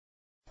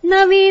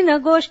नवीन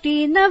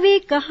गोष्टी नवी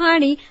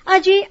कहाणी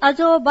आजी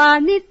आजोबा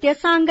नित्य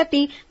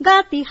सांगती,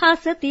 गाती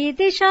हसती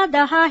दिशा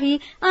दहाही,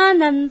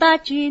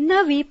 आनंदाची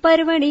नवी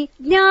पर्वणी,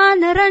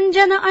 ज्ञान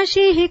रंजन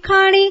अशी ही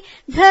खाणी,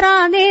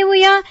 झरा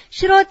नेऊया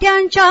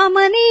श्रोत्यांच्या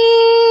मनी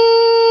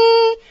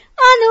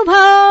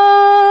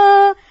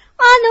अनुभव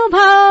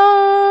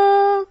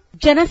अनुभव.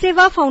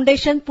 जनसेवा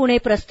फाउंडेशन पुणे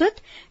प्रस्तुत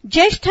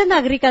ज्येष्ठ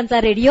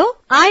नागरिकांचा रेडिओ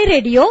आय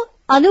रेडिओ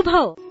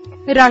अनुभव.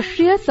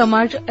 राष्ट्रीय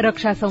समाज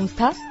रक्षा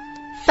संस्था,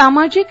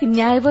 सामाजिक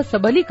न्याय व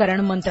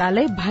सबलीकरण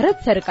मंत्रालय, भारत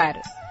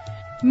सरकार,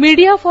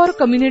 मीडिया फॉर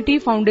कम्युनिटी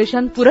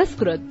फाउंडेशन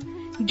पुरस्कृत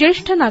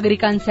ज्येष्ठ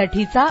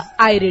नागरिकांसाठीचा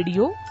आय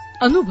रेडिओ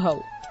अनुभव.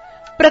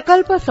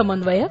 प्रकल्प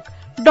समन्वयक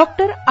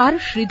डॉक्टर आर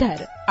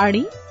श्रीधर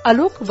आणि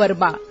आलोक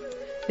वर्मा.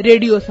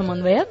 रेडिओ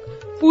समन्वयक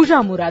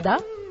पूजा मुरादा,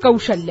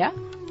 कौशल्या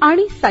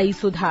आणि साई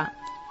सुधा.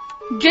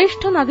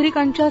 ज्येष्ठ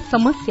नागरिकांच्या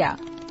समस्या,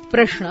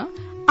 प्रश्न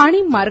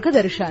आणि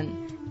मार्गदर्शन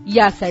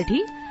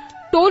यासाठी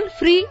टोल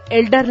फ्री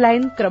एल्डर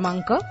लाईन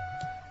क्रमांक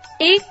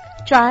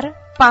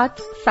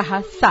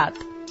 14567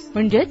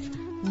 म्हणजेच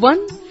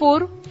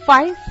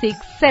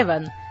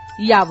 14567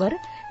 यावर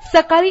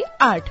सकाळी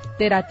 8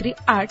 ते रात्री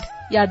 8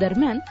 या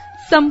दरम्यान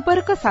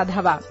संपर्क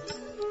साधावा.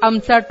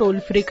 आमचा टोल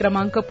फ्री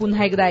क्रमांक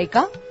पुन्हा एकदा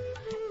ऐका.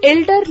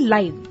 एल्डर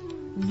लाईन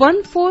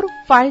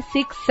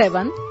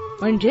 14567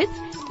 म्हणजेच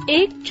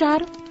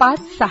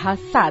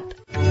 14567.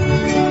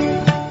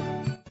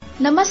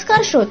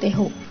 नमस्कार श्रोते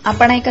हो,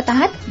 आपण ऐकत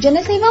आहात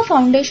जनसेवा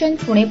फाउंडेशन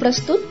पुणे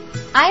प्रस्तुत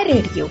आय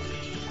रेडिओ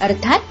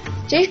अर्थात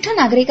ज्येष्ठ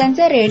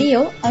नागरिकांचे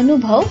रेडिओ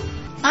अनुभव.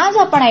 आज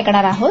आपण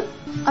ऐकणार आहोत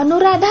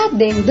अनुराधा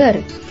देवधर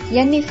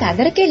यांनी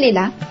सादर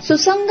केलेला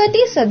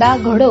सुसंगती सदा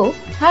घडो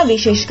हा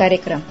विशेष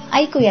कार्यक्रम.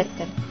 ऐकूयात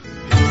तर.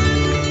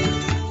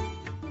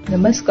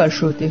 नमस्कार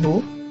श्रोते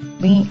हो,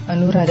 मी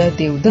अनुराधा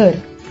देवधर.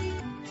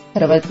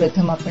 सर्वात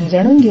प्रथम आपण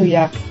जाणून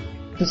घेऊया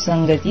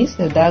सुसंगती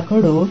सदा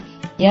घडो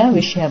या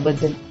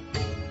विषयाबद्दल.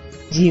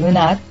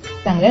 जीवनात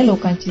चांगल्या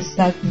लोकांची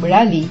साथ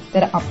मिळाली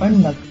तर आपण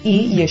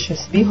नक्की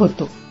यशस्वी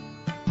होतो.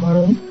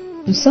 म्हणून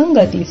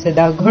सुसंगती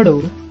सदा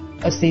घडो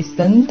असे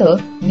संत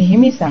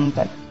नेहमी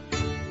सांगतात.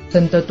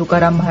 संत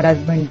तुकाराम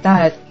महाराज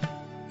म्हणतात,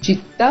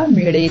 चित्ता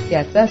मिळे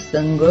त्याचा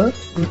संग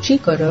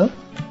रुचिकर,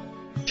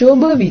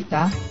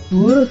 शोभविता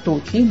दूर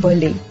तोची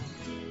भले,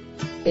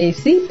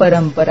 ऐसी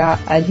परंपरा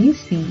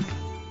आलीसी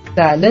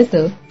चालत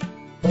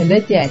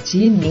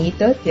भलत्याची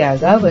नीत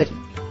त्यागावरी,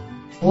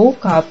 हो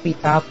का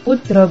पिता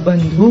पुत्र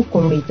बंधू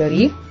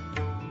कोणीतरी,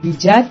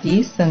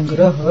 विजाती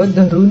संग्रह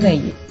धरू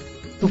नये,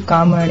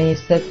 तुका म्हणे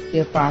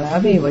सत्य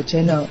पाळावे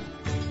वचन,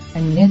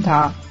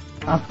 अन्यथा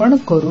आपण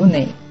करू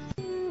नये.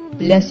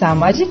 आपल्या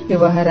सामाजिक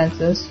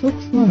व्यवहारांचं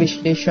सूक्ष्म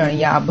विश्लेषण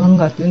या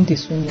अभंगातून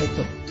दिसून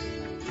येतं.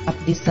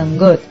 आपली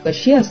संगत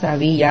कशी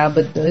असावी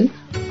याबद्दल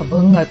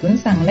अभंगातून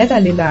सांगण्यात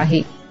आलेलं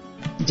आहे.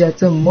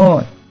 ज्याचं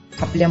मन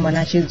आपल्या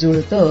मनाशी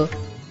जुळतं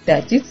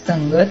त्याचीच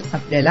संगत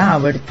आपल्याला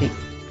आवडते,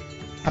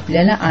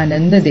 आपल्याला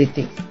आनंद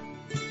देते.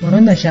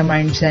 म्हणून अशा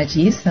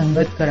माणसाची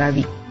संगत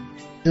करावी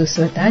जो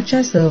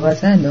स्वतःच्या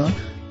सहवासानं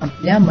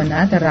आपल्या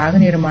मनात राग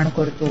निर्माण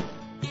करतो,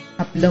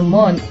 आपलं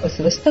मन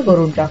अस्वस्थ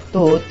करून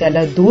टाकतो.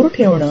 त्याला दूर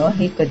ठेवणं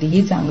हे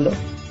कधीही चांगलं.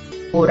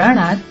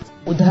 पुराणात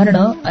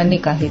उदाहरणं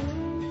अनेक आहेत.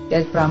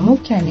 त्यात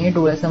प्रामुख्याने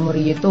डोळ्यासमोर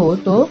येतो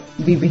तो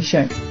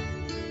विभीषण.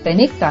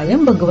 त्याने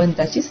कायम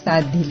भगवंताची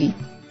साथ दिली.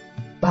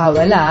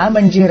 भावाला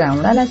म्हणजे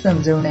रावणाला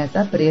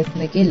समजवण्याचा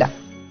प्रयत्न केला,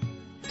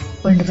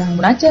 पण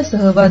रावणाच्या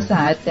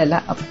सहवासात त्याला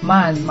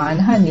अपमान,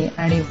 मानहानी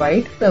आणि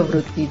वाईट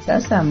प्रवृत्तीचा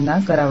सामना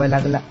करावा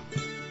लागला.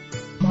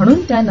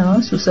 म्हणून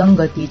त्यानं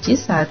सुसंगतीची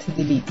साथ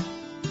दिली.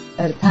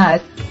 अर्थात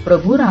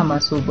प्रभू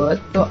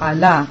रामासोबत तो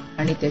आला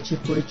आणि त्याची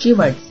पुढची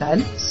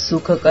वाटचाल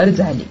सुखकर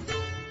झाली.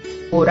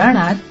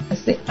 पुराणात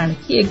असे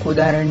आणखी एक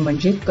उदाहरण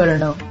म्हणजे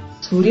कर्ण.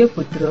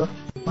 सूर्यपुत्र,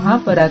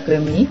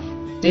 महापराक्रमी,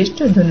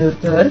 श्रेष्ठ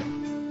धनुर्धर,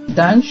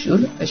 दानशूर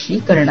अशी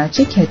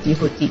कर्णाची ख्याती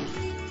होती.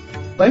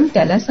 पण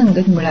त्याला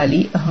संगत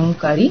मिळाली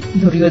अहंकारी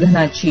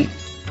दुर्योधनाची.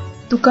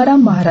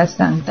 तुकाराम महाराज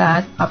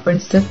सांगतात, आपण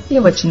सत्य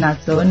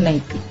वचनाचं,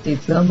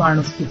 नैतिकतेचं,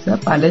 माणुसकीचं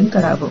पालन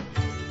करावं.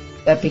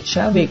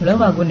 त्यापेक्षा वेगळं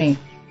वागू नये.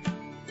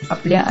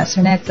 आपल्या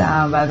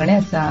असण्याचा,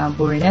 वागण्याचा,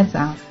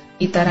 बोलण्याचा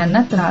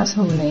इतरांना त्रास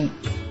होऊ नये.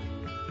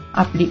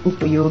 आपली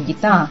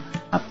उपयोगिता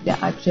आपल्या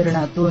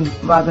आचरणातून,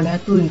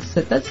 वागण्यातून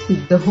सतत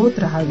सिद्ध होत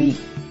राहावी.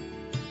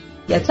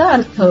 याचा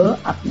अर्थ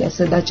आपल्या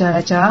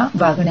सदाचाराच्या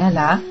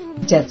वागण्याला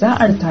ज्याचा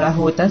अडथळा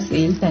होत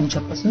असेल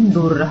त्यांच्यापासून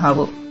दूर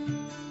राहावं.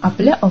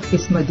 आपल्या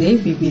ऑफिसमध्ये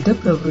विविध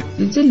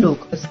प्रवृत्तीचे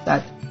लोक असतात.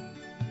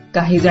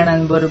 काही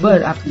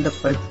जणांबरोबर आपलं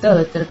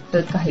पटतं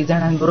तर काही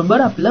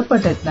जणांबरोबर आपलं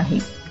पटत नाही.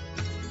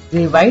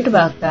 जे वाईट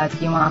वागतात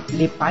किंवा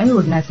आपले पाय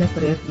ओढण्याचा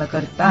प्रयत्न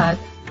करतात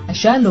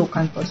अशा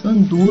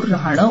लोकांपासून दूर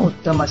राहणं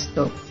उत्तम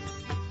असतं.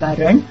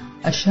 कारण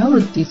अशा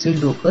वृत्तीचे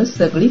लोक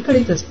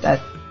सगळीकडेच असतात.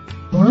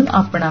 म्हणून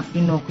आपण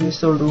आपली नोकरी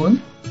सोडून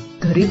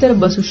घरी तर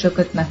बसू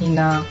शकत नाही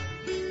ना.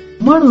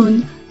 म्हणून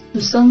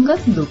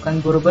सुसंगत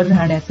लोकांबरोबर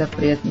राहण्याचा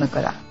प्रयत्न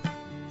करा.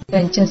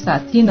 त्यांच्या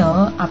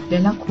साथीनं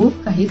आपल्याला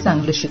खूप काही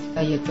चांगलं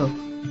शिकता येतं.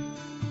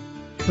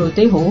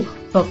 श्रोते हो,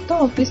 फक्त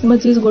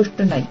ऑफिसमधलीच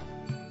गोष्ट नाही,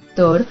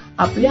 तर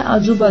आपल्या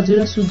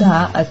आजूबाजूला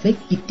सुद्धा असे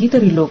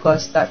कितीतरी लोक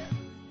असतात.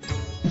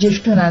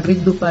 ज्येष्ठ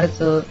नागरिक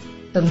दुपारचं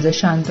समजा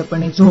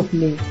शांतपणे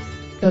झोपले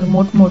तर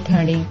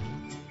मोठमोठ्याने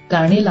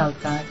गाणी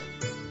लावतात,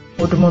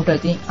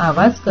 मोठमोठ्याने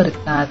आवाज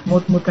करतात,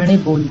 मोठमोठ्याने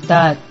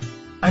बोलतात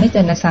आणि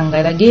त्यांना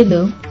सांगायला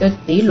गेलं तर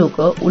ते लोक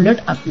उलट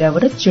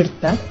आपल्यावरच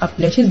चिडतात,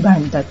 आपल्याशीच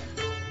भांडतात.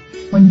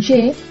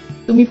 म्हणजे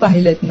तुम्ही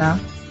पाहिलेत ना,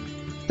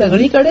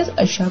 सगळीकडेच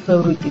अशा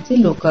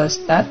प्रवृत्तीचे लोक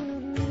असतात.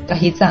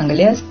 काही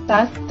चांगले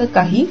असतात तर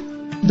काही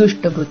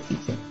दुष्ट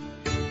वृत्तीचे.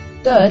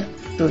 तर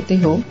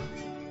श्रोतेहो,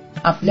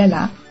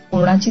 आपल्याला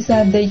कोणाची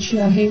साथ द्यायची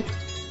आहे?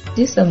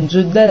 जे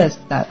समजूतदार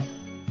असतात,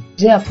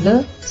 जे आपलं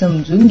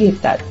समजून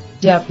घेतात,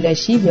 जे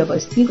आपल्याशी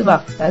व्यवस्थित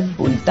वागतात,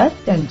 बोलतात,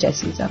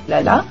 त्यांच्याशीच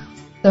आपल्याला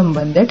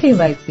संबंध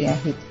ठेवायचे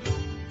आहेत.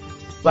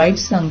 वाईट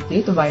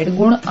संगतीत वाईट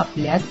गुण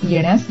आपल्यात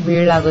येण्यास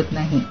वेळ लागत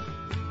नाही,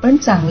 पण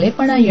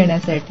चांगलेपणा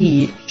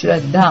येण्यासाठी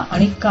श्रद्धा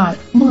आणि काळ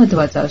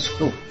महत्वाचा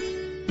असतो.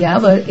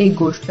 यावर एक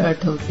गोष्ट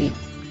आठवते.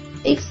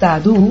 एक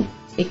साधू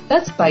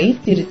एकटाच पायी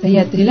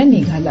तीर्थयात्रेला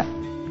निघाला.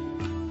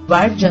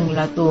 वाट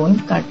जंगलातून,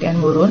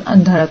 काट्यांवरून,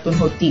 अंधारातून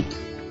होती.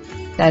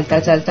 चालता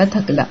चालता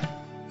थकला.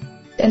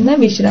 त्यांना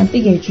विश्रांती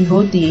घ्यायची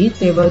होती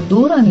तेव्हा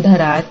दूर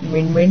अंधारात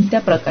मिणमिणत्या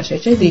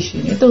प्रकाशाच्या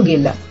दिशेने तो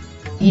गेला.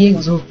 ती एक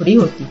झोपडी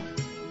होती.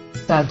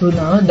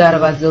 साधूनं दार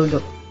वाजवलं.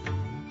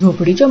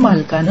 झोपडीच्या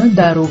मालकानं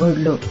दार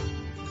उघडलं.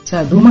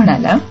 साधू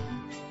म्हणाला,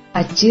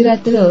 आजची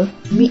रात्र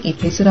मी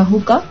इथेच राहू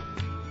का?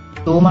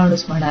 तो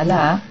माणूस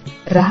म्हणाला,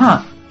 राहा.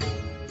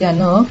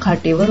 त्यानं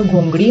खाटेवर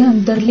घोंगडी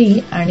अंतरली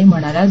आणि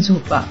म्हणाला,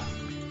 झोपा.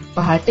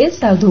 पहाटे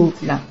साधू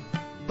उठला,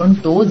 पण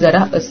तो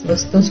जरा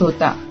अस्वस्थच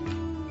होता.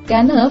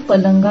 त्यानं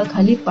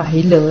पलंगाखाली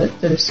पाहिलं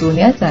तर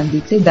सोन्या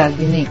चांदीचे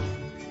दागिने.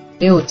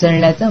 ते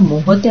उचलण्याचा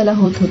मोह त्याला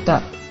होत होता,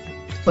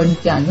 पण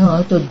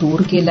त्यानं तो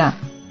दूर केला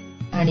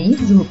आणि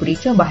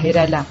झोपडीच्या बाहेर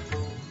आला.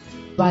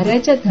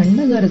 वाऱ्याच्या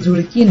थंडगार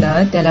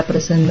झुळकीनं त्याला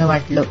प्रसन्न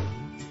वाटलं.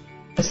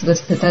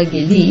 अस्वस्थता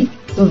गेली.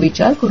 तो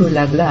विचार करू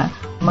लागला,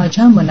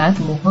 माझ्या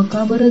मनात मोह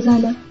का बरं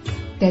झाला?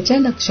 त्याच्या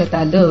लक्षात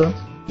आलं,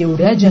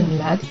 एवढ्या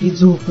जंगलात ही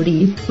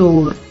झोपडी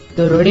चोर,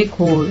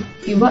 दरोडेखोर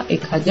किंवा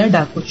एखाद्या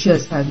डाकूची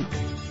असावी.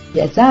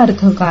 याचा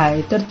अर्थ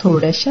काय तर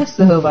थोड्याशा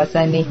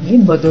सहवासानेही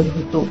बदल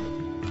होतो.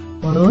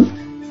 म्हणून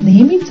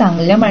नेहमी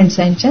चांगल्या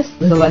माणसांच्या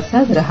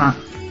सहवासात राहा.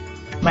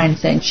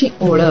 माणसांची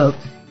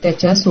ओळख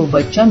त्याच्या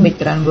सोबतच्या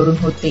मित्रांवरून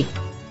होते.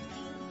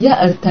 या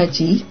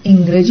अर्थाची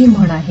इंग्रजी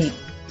म्हण आहे,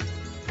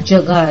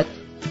 जगात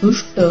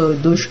दुष्ट,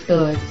 दुष्ट,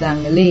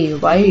 चांगले,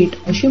 वाईट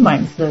अशी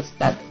माणसं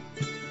असतात.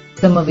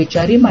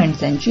 समविचारी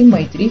माणसांची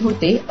मैत्री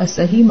होते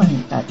असंही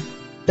म्हणतात.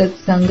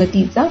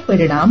 सत्संगतीचा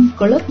परिणाम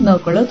कळत न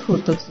कळत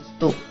होतच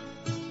असतो.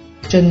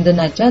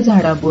 चंदनाच्या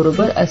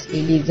झाडाबरोबर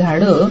असलेली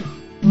झाडं,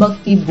 मग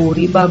ती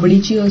बोरी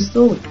बाबळीची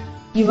असो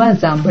किंवा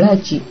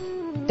जांभळाची,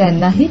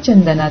 त्यांनाही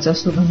चंदनाचा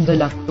सुगंध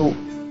लागतो.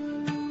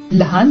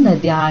 लहान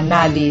नद्या,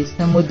 नाले,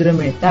 समुद्र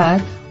मिळतात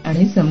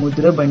आणि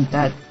समुद्र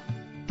बनतात.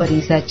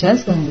 परिसाच्या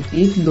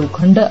संगतीत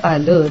लोखंड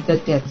आलं तर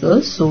त्याचं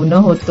सोनं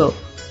होतं.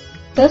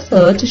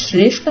 तसंच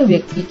श्रेष्ठ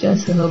व्यक्तीच्या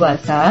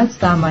सहवासात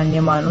सामान्य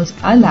माणूस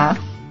आला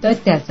तर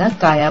त्याचा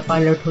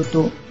कायापालट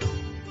होतो.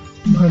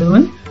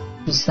 म्हणून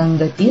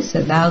सुसंगती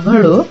सदा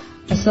घडो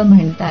असं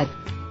म्हणतात.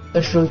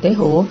 तर श्रोते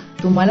हो,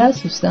 तुम्हाला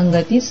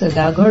सुसंगती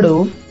सदा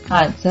घडो हा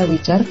आजचा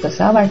विचार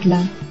कसा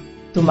वाटला?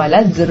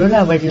 तुम्हाला जरूर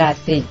आवडला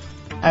असेल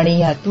आणि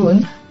यातून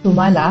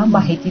तुम्हाला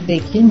माहिती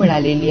देखील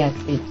मिळालेली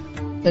असेल.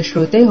 तर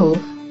श्रोते हो,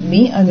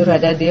 मी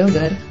अनुराधा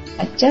देवधर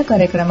आजच्या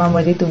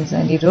कार्यक्रमामध्ये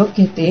तुमचा निरोप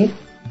घेते.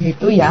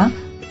 भेटूया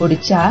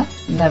पुढच्या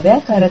नव्या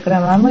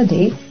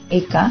कार्यक्रमामध्ये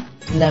एका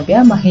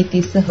नव्या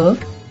माहितीसह,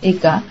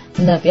 एका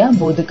नव्या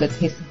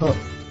बोधकथेसह.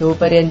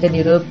 तोपर्यंत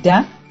निरोप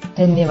द्या.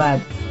 धन्यवाद.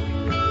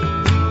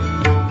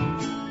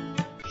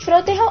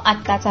 श्रोते हो,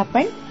 आत्ताच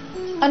आपण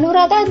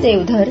अनुराधा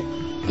देवधर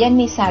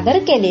यांनी सादर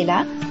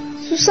केलेला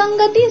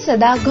सुसंगती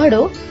सदा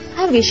घडो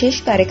हा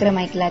विशेष कार्यक्रम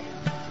ऐकलात.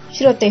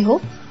 श्रोते हो,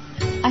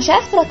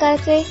 अशाच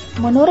प्रकारचे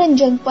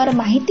मनोरंजनपर,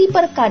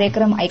 माहितीपर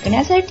कार्यक्रम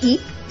ऐकण्यासाठी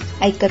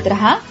ऐकत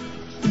रहा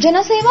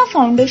जनसेवा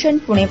फाउंडेशन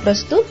पुणे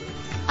प्रस्तुत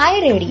आय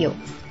रेडिओ,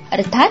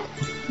 अर्थात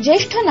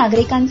ज्येष्ठ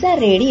नागरिकांचा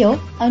रेडिओ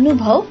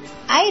अनुभव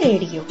आय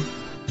रेडिओ.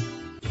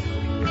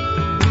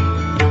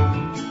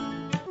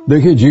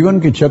 देखिए, जीवन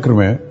के चक्र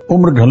में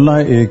उम्र ढलना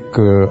एक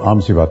आम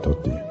सी बात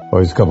होती है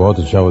और इसका बहुत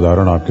अच्छा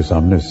उदाहरण आपके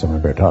सामने इस समय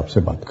बैठा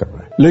आपसे बात कर रहा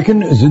है.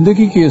 लेकिन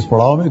जिंदगी के इस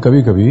पड़ाव में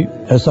कभी कभी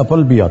ऐसा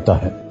पल भी आता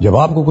है जब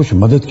आपको कुछ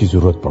मदद की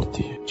जरूरत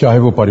पड़ती है, चाहे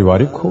वो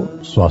पारिवारिक हो,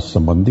 स्वास्थ्य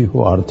संबंधी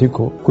हो, आर्थिक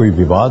हो, कोई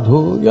विवाद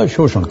हो या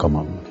शोषण का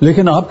मामला.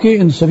 लेकिन आपके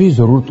इन सभी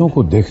जरूरतों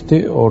को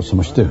देखते और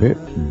समझते हुए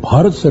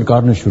भारत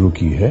सरकार ने शुरू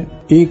की है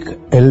एक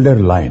एल्डर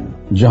लाइन,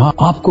 जहां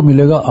आपको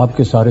मिलेगा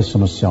आपके सारे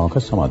समस्याओं का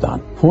समाधान.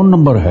 फोन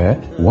नंबर है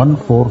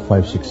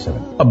 14567.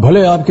 अब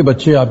भले आपके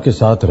बच्चे आपके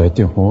साथ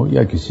रहते हो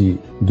या किसी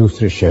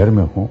दूसरे शहर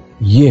में हो,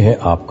 ये है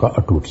आपका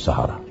अटूट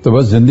सहारा. तो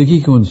बस जिंदगी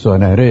के उन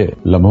सुनहरे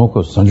लम्हों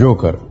को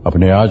संजोकर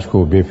अपने आज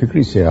को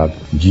बेफिक्री से आप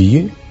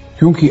जिए,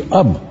 क्योंकि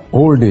अब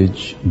ओल्ड एज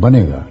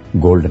बनेगा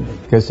गोल्डन.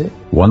 कैसे?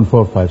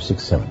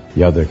 14567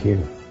 याद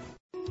रखिएगा.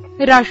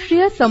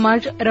 राष्ट्रीय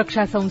समाज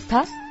रक्षा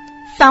संस्था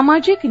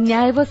सामाजिक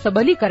न्याय व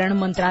सबलीकरण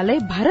मंत्रालय,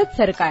 भारत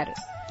सरकार.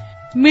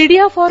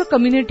 मीडिया फॉर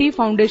कम्युनिटी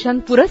फाउंडेशन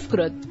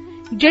पुरस्कृत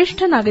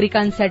ज्येष्ठ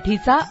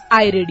नागरिकांसाठीचा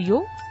आय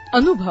रेडिओ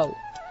अनुभव.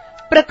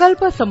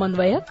 प्रकल्प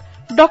समन्वयक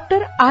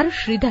डॉक्टर आर.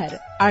 श्रीधर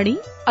आणि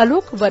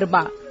अलोक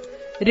वर्मा.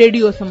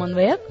 रेडिओ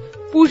समन्वयक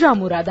पूजा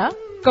मुरादा,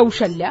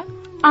 कौशल्या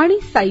आणि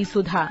साई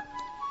सुधा.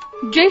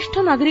 ज्येष्ठ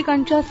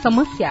नागरिकांच्या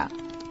समस्या,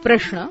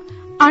 प्रश्न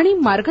आणि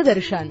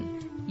मार्गदर्शन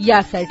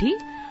यासाठी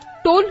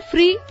टोल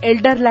फ्री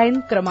एल्डर लाईन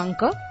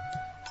क्रमांक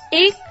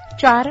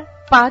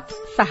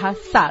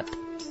 14567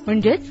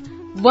 म्हणजेच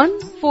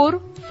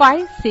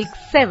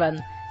 14567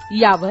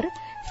 यावर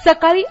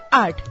सकाळी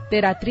 8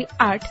 ते रात्री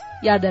 8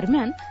 या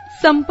दरम्यान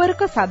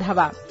संपर्क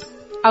साधावा.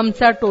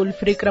 आमचा टोल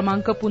फ्री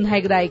क्रमांक पुन्हा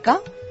एकदा ऐका.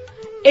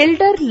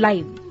 एल्डर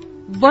लाईन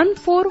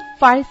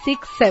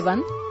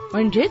 14567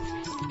 म्हणजेच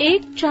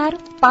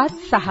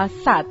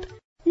 14567.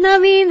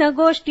 नवीन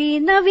गोष्टी,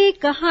 नवी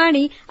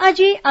कहाणी,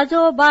 आजी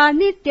आजोबा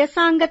नित्य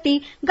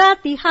सांगती,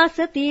 गाती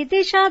हासती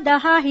दिशा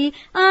दहाही,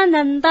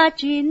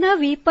 आनंदाची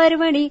नवी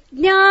पर्वणी,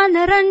 ज्ञान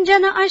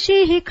रंजन अशी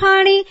ही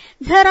खाणी,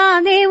 झरा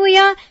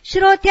नेऊया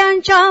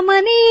श्रोत्यांच्या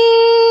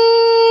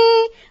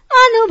मनी.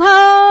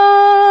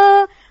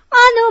 अनुभव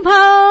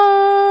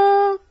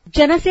अनुभव.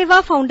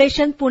 जनसेवा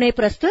फाउंडेशन पुणे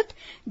प्रस्तुत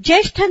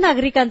ज्येष्ठ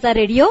नागरिकांचा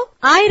रेडिओ,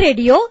 आय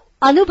रेडिओ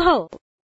अनुभव.